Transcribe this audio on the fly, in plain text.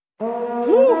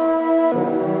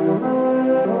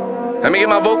Let me get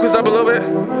my vocals up a little bit.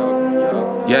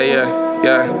 Yeah.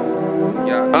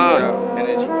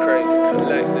 Energy crazy,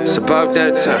 collective. It's about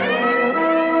that time.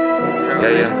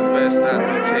 Yeah. The best that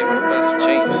became the best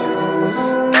change.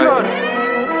 Cut.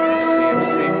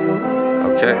 MC.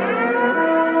 Okay.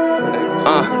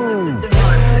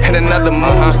 In another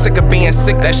mood, sick of being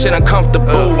sick, that shit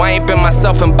uncomfortable. I ain't been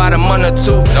myself in about a month or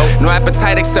two. No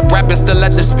appetite except rapping, still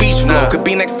let the speech flow. Could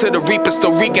be next to the reaper,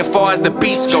 still reeking far as the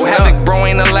beats go. Havoc, bro,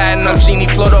 ain't allowed, no genie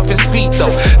float off his feet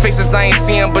though. Faces I ain't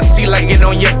seeing, but see like it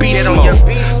on your beast mode.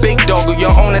 Big dog, or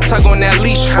your own and tug on that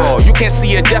leash for. You can't see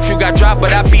your death, you got dropped,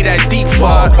 but I be that deep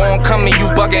fall. Oncoming, you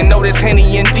bugging, know this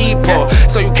Henny and Depot.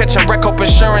 So you catching wreck, hope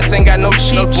insurance ain't got no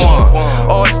cheap one.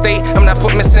 All state, I'm that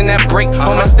foot missing that break.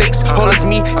 All mistakes, all is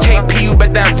me. KP, you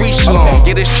bet that reach long.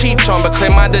 Get his cheat on, but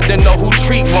clear-minded to know who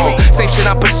treat wrong. Same shit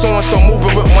I'm pursuing, so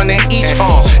moving with one in each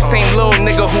arm. Same little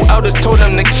nigga who elders told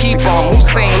him to keep on. Who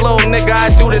saying little nigga,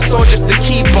 I do this all just to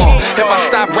keep on. If I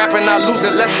stop rapping, I lose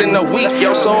it less than a week,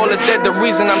 yo. So all is dead, the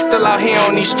reason I'm still out here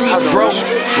on these streets, bro.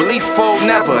 Relief fold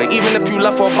never, even if you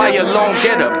left all by your lone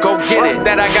get up, go get it.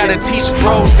 That I gotta teach,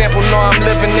 bro. Sample, know I'm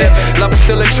living it. Love is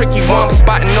still a tricky one,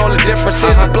 spotting all the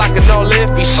differences. I'm blocking all the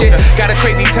iffy shit. Got a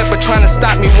crazy temper trying to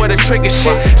stop me with a trigger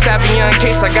shit. Savvy in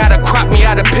case I gotta crop me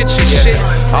out of picture shit.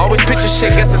 I always picture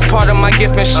shit, guess it's part of my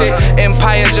gift and shit.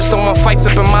 Empire just don't want fights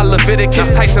up in my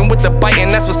Leviticus. Tyson with the biting,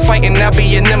 that's what's fighting, that be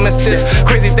your nemesis.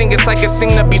 Crazy thing is like it seem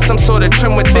to be some sort of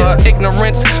trim with this.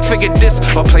 Ignorance, figure this,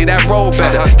 or play that role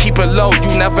better. Keep it low,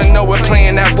 you never know we're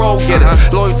playing that role getters.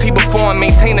 Loyalty before I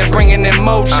maintain it, bringing in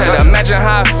more cheddar. Imagine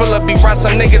how I feel to be around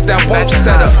some niggas that won't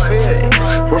set up.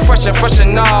 Refreshing, fresh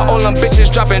and all. All them bitches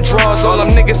dropping draws. All them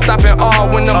niggas stopping all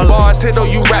when them bars hit. Oh,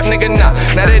 you rap nigga, nah,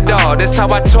 not at all. That's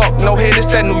how I talk. No hit, it's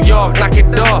that New York. Knock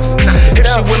it off. If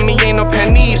she with me, ain't no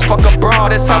pennies. Fuck a bra.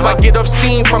 That's how I get off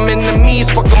steam from enemies.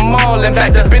 Fuck them all. And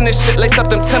back up in this shit. Lace up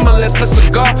them Timberlands, split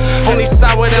cigar. Only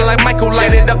sour than like Michael,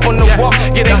 light it up on the wall.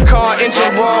 Get that car,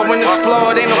 engine raw. When it's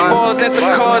flawed, ain't no falls. Answer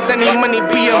cars. Any money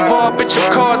be involved. Bitch,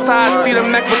 of course. How I see the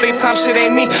Mac, but they time shit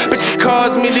ain't me. Bitch, your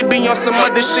cars, me, they be on some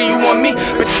other shit you want me.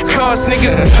 Bitch, your cars,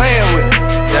 niggas been playing with.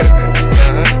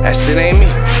 That shit ain't me.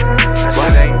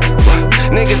 What?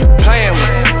 Niggas been playing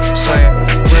with.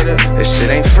 This shit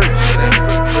ain't free.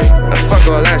 Now fuck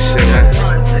all that shit, man.